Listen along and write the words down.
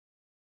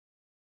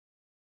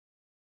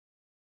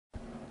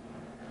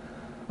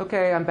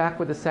Okay, I'm back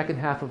with the second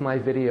half of my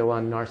video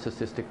on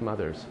narcissistic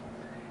mothers.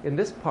 In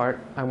this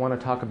part, I want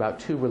to talk about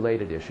two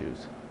related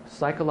issues,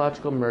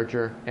 psychological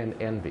merger and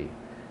envy,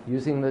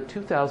 using the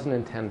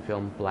 2010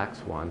 film Black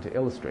Swan to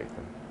illustrate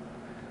them.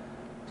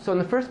 So in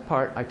the first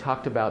part, I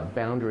talked about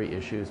boundary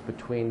issues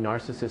between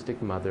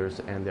narcissistic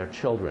mothers and their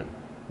children,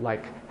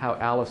 like how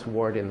Alice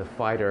Ward in The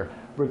Fighter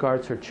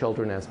regards her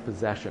children as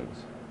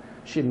possessions.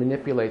 She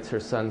manipulates her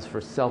sons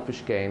for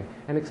selfish gain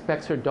and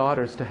expects her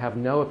daughters to have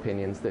no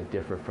opinions that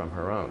differ from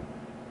her own.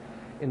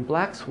 In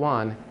Black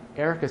Swan,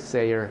 Erica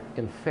Sayer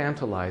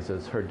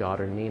infantilizes her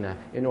daughter Nina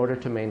in order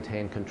to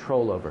maintain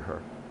control over her.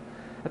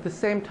 At the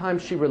same time,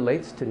 she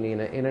relates to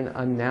Nina in an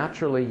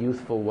unnaturally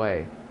youthful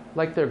way,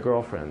 like they're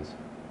girlfriends,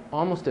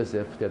 almost as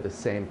if they're the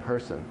same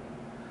person.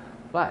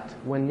 But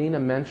when Nina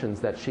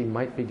mentions that she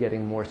might be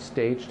getting more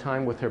stage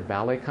time with her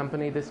ballet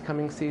company this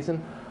coming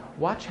season,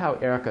 watch how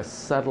Erica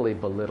subtly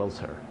belittles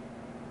her.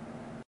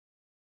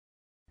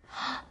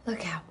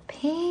 Look how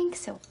pink,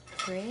 so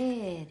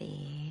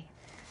pretty.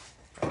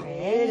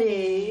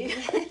 Pretty.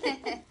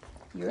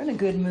 You're in a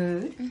good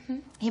mood. Mm-hmm.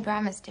 He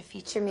promised to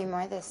feature me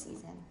more this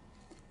season.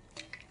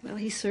 Well,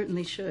 he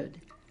certainly should.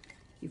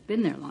 You've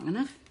been there long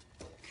enough.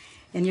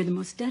 And you're the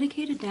most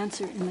dedicated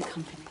dancer in the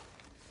company.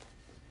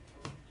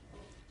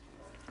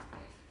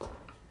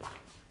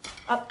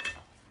 Up.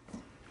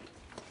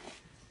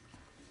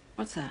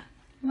 What's that?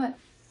 What?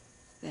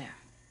 There.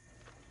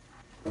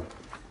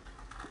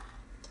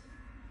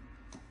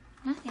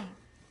 Nothing.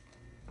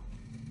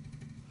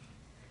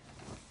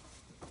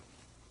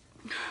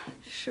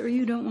 Sure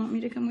you don't want me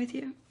to come with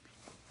you?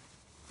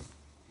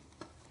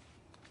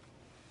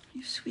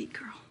 You sweet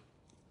girl.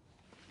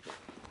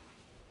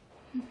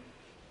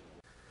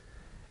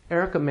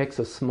 Erica makes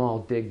a small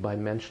dig by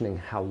mentioning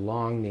how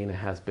long Nina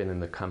has been in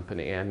the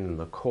company and in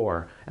the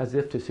Corps, as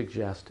if to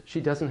suggest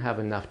she doesn't have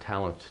enough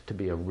talent to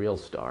be a real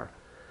star.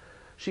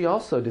 She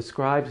also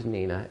describes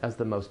Nina as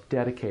the most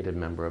dedicated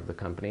member of the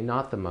company,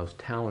 not the most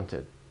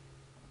talented.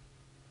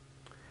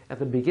 At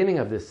the beginning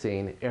of this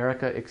scene,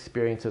 Erica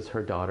experiences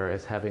her daughter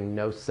as having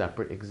no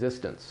separate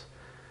existence,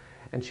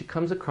 and she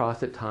comes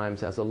across at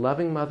times as a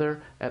loving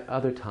mother, at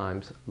other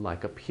times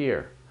like a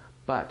peer.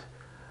 But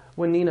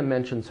when Nina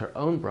mentions her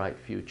own bright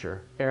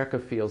future, Erica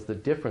feels the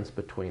difference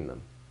between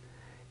them.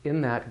 In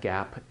that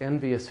gap,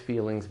 envious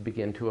feelings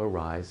begin to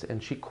arise,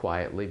 and she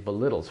quietly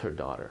belittles her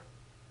daughter.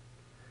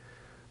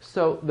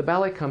 So the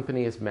ballet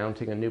company is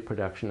mounting a new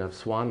production of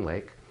Swan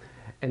Lake,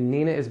 and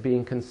Nina is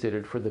being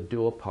considered for the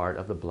dual part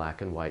of the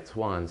Black and White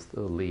Swans, the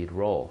lead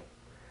role.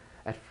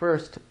 At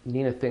first,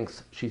 Nina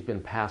thinks she's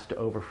been passed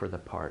over for the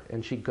part,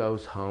 and she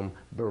goes home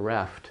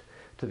bereft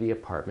to the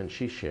apartment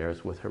she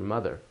shares with her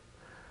mother.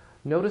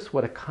 Notice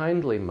what a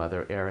kindly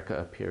mother Erica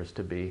appears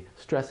to be,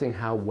 stressing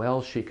how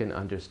well she can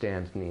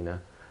understand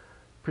Nina,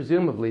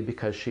 presumably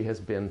because she has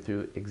been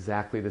through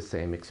exactly the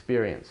same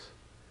experience.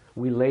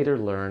 We later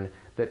learn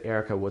that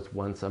Erica was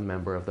once a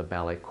member of the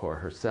ballet corps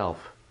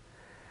herself.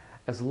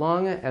 As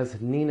long as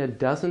Nina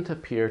doesn't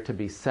appear to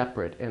be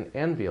separate and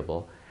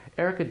enviable,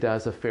 Erica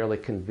does a fairly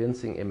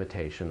convincing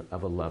imitation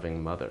of a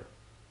loving mother.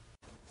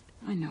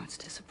 I know it's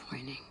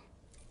disappointing.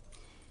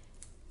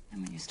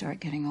 And when you start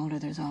getting older,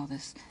 there's all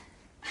this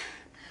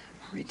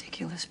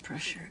ridiculous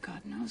pressure.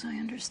 God knows I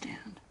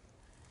understand.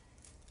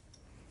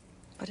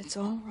 But it's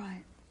all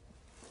right.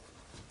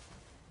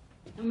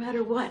 No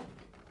matter what.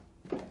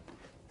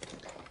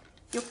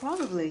 You'll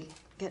probably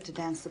get to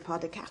dance the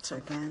pas de quatre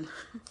again.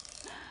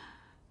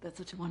 That's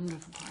such a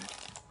wonderful part.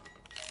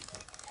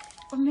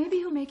 Or maybe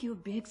he'll make you a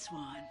big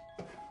swan.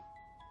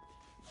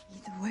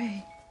 Either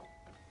way,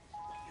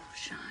 you'll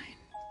shine.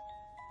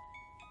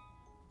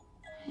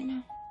 I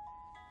know.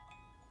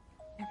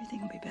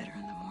 Everything will be better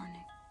in the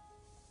morning.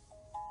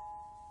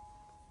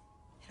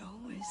 It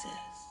always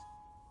is.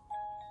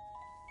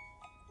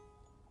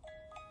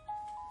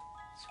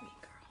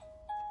 Sweet girl.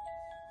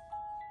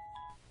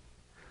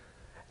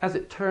 As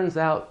it turns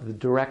out, the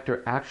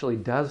director actually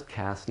does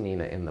cast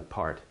Nina in the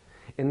part.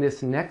 In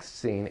this next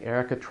scene,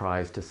 Erica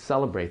tries to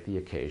celebrate the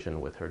occasion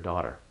with her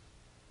daughter.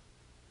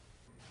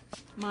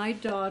 My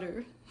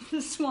daughter, the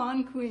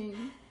Swan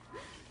Queen.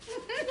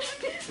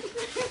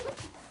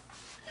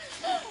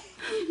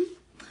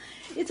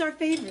 It's our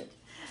favorite.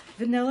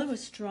 Vanilla with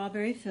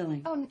strawberry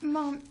filling. Oh,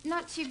 Mom,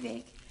 not too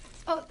big.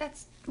 Oh,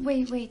 that's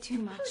way too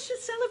much. Oh, it's a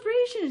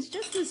celebration. It's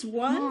just this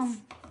once.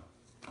 Mom,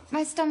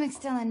 my stomach's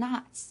still in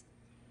knots.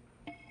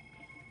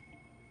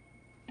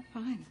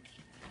 Fine.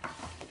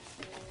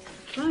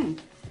 Fine.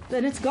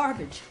 Then it's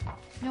garbage.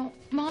 No,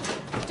 Mom,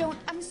 don't.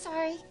 I'm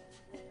sorry.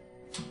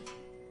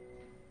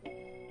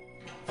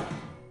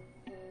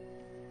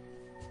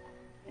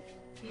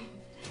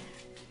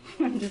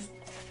 I'm just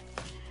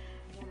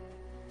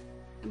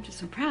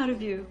so proud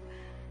of you.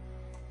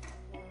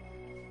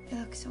 You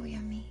look so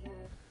yummy.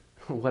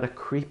 What a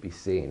creepy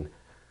scene.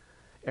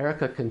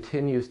 Erica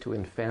continues to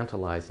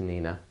infantilize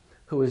Nina,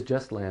 who has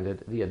just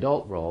landed the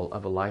adult role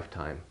of a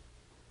lifetime.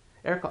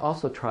 Erica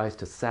also tries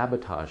to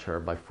sabotage her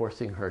by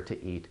forcing her to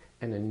eat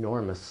an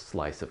enormous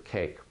slice of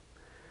cake.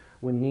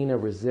 When Nina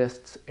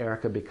resists,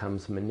 Erica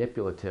becomes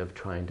manipulative,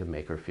 trying to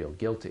make her feel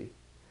guilty.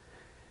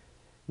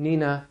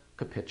 Nina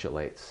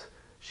capitulates.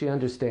 She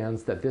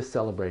understands that this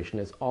celebration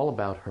is all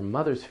about her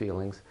mother's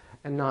feelings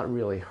and not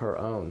really her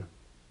own.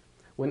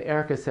 When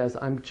Erica says,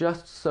 "I'm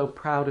just so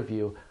proud of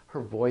you,"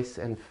 her voice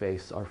and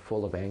face are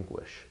full of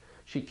anguish.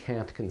 She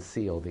can't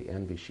conceal the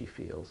envy she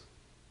feels.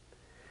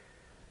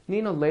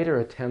 Nina later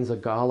attends a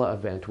gala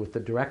event with the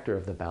director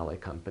of the ballet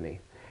company.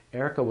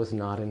 Erica was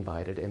not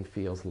invited and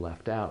feels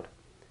left out.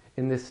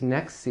 In this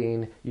next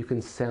scene, you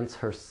can sense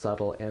her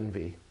subtle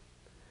envy.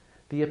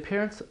 The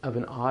appearance of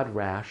an odd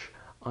rash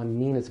on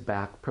Nina's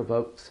back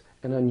provokes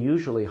an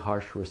unusually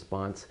harsh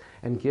response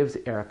and gives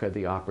Erica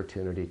the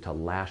opportunity to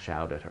lash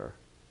out at her.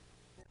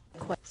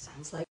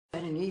 Sounds like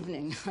quite an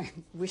evening. I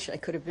wish I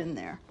could have been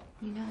there.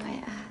 You know,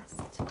 I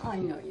asked. I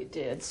know you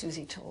did.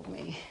 Susie told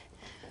me.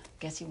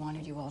 Guess he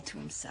wanted you all to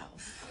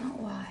himself. Oh,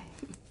 why?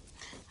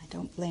 I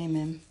don't blame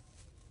him.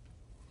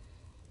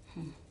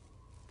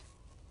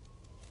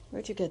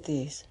 Where'd you get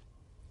these?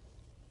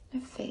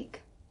 They're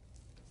fake.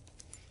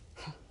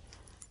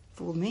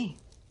 Fooled me.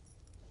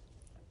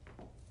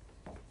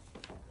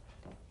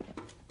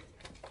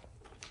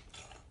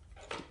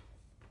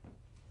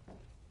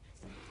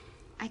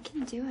 I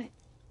can do it.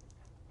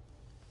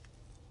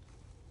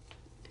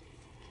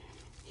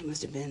 He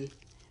must have been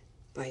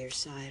by your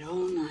side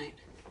all night.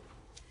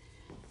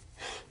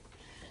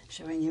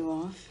 Showing you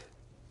off.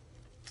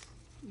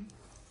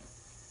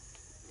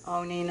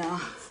 Oh, Nina.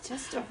 It's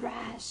just a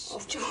rash.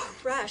 Oh,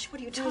 rash,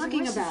 what are you It was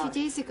talking worse about? a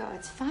few days ago.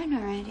 It's fine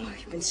already. Oh,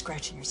 you've been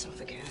scratching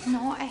yourself again.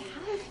 No, I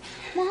have.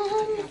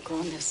 Mom! You're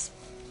going this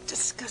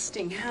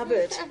disgusting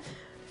habit.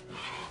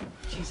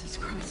 Jesus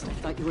Christ, I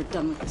thought you were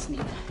done with this,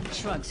 Nina.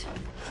 Shrugs.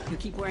 You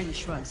keep wearing the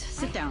shrugs.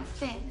 Sit down.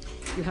 Thin.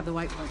 You have the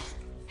white one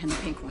and the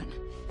pink one.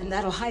 And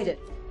that'll hide it.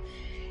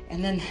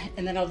 And then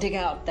I'll dig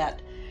out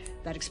that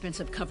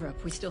expensive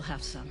cover-up. We still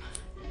have some.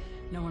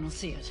 No one will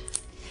see it.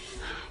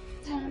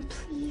 Dad,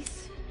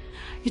 please.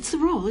 It's the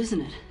role,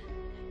 isn't it?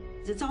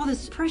 It's all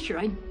this pressure.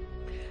 I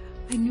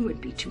knew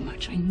it'd be too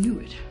much. I knew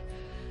it.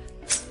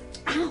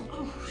 Ow!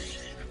 Oh,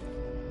 shit.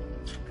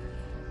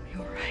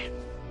 You're right.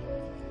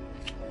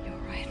 You're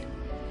right.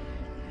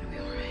 It'll be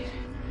all right.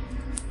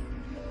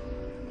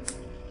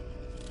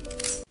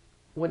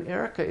 When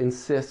Erica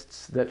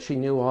insists that she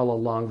knew all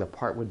along the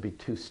part would be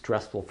too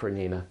stressful for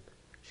Nina,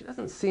 she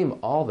doesn't seem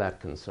all that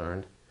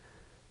concerned.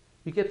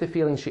 You get the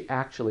feeling she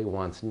actually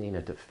wants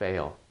Nina to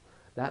fail.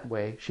 That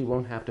way, she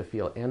won't have to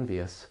feel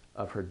envious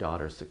of her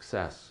daughter's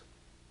success.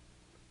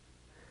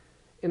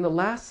 In the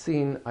last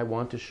scene I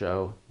want to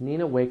show,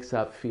 Nina wakes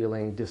up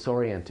feeling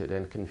disoriented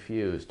and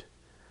confused.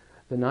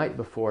 The night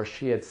before,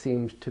 she had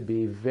seemed to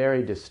be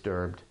very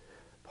disturbed,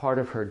 part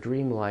of her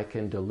dreamlike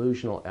and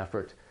delusional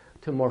effort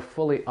to more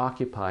fully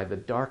occupy the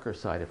darker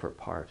side of her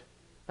part,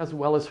 as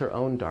well as her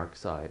own dark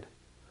side.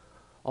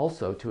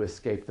 Also to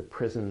escape the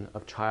prison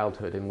of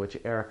childhood in which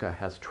Erica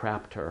has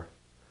trapped her.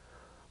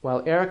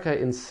 While Erica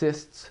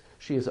insists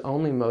she is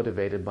only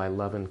motivated by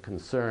love and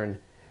concern,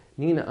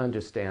 Nina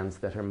understands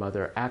that her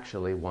mother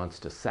actually wants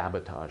to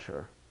sabotage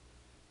her.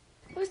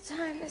 What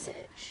time is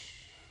it?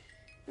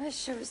 My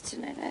show's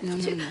tonight. No.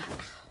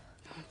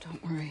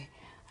 Don't worry.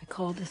 I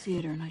called the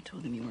theater and I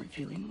told them you weren't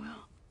feeling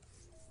well.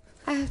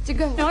 I have to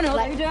go. No, Let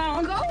lay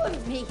down. Go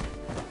with me.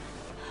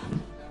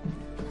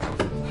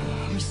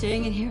 We're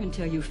staying in here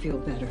until you feel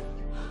better.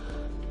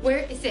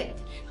 Where is it?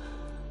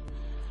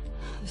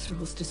 This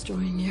role's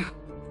destroying you.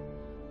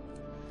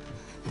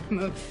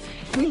 Move.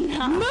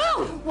 Nina.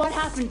 Move! What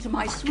happened to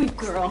my sweet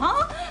girl,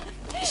 huh?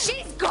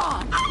 She's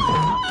gone.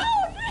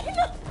 Oh,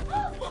 Nina!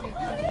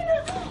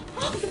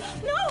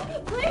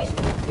 No,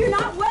 please! You're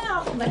not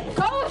well! Let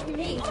go of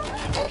me.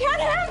 I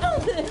can't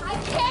handle this! I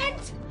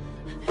can't.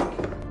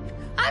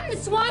 I'm the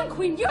Swan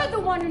Queen. You're the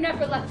one who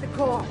never left the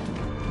Corps.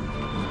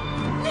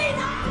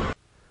 Nina!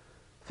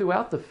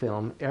 Throughout the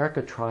film,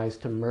 Erica tries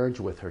to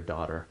merge with her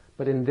daughter,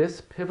 but in this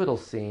pivotal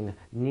scene,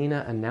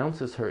 Nina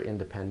announces her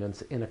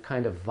independence in a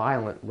kind of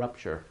violent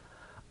rupture.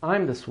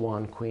 "I'm the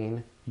Swan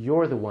Queen.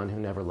 You're the one who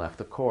never left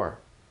the Corps."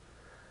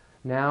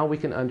 Now we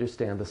can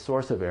understand the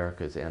source of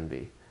Erica's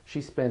envy. She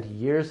spent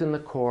years in the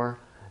Corps,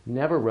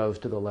 never rose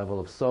to the level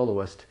of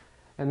soloist,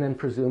 and then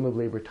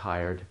presumably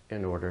retired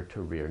in order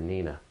to rear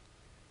Nina.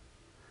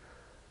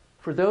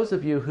 For those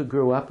of you who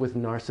grew up with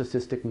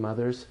narcissistic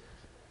mothers,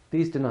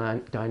 these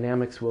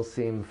dynamics will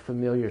seem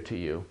familiar to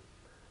you.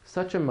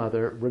 Such a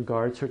mother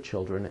regards her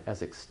children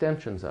as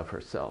extensions of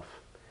herself.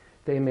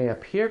 They may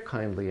appear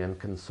kindly and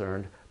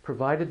concerned,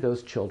 provided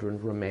those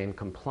children remain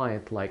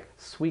compliant like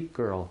sweet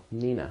girl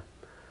Nina.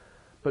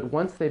 But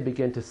once they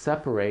begin to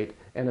separate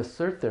and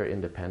assert their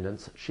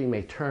independence, she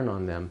may turn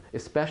on them,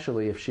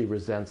 especially if she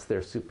resents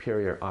their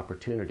superior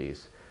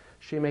opportunities.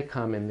 She may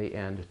come in the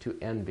end to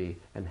envy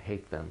and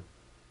hate them.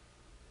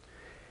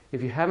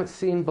 If you haven't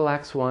seen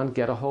Black Swan,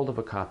 get a hold of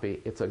a copy.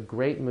 It's a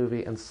great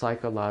movie and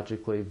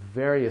psychologically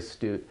very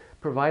astute,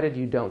 provided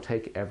you don't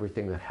take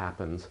everything that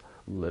happens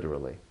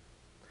literally.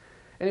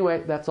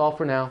 Anyway, that's all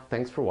for now.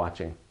 Thanks for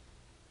watching.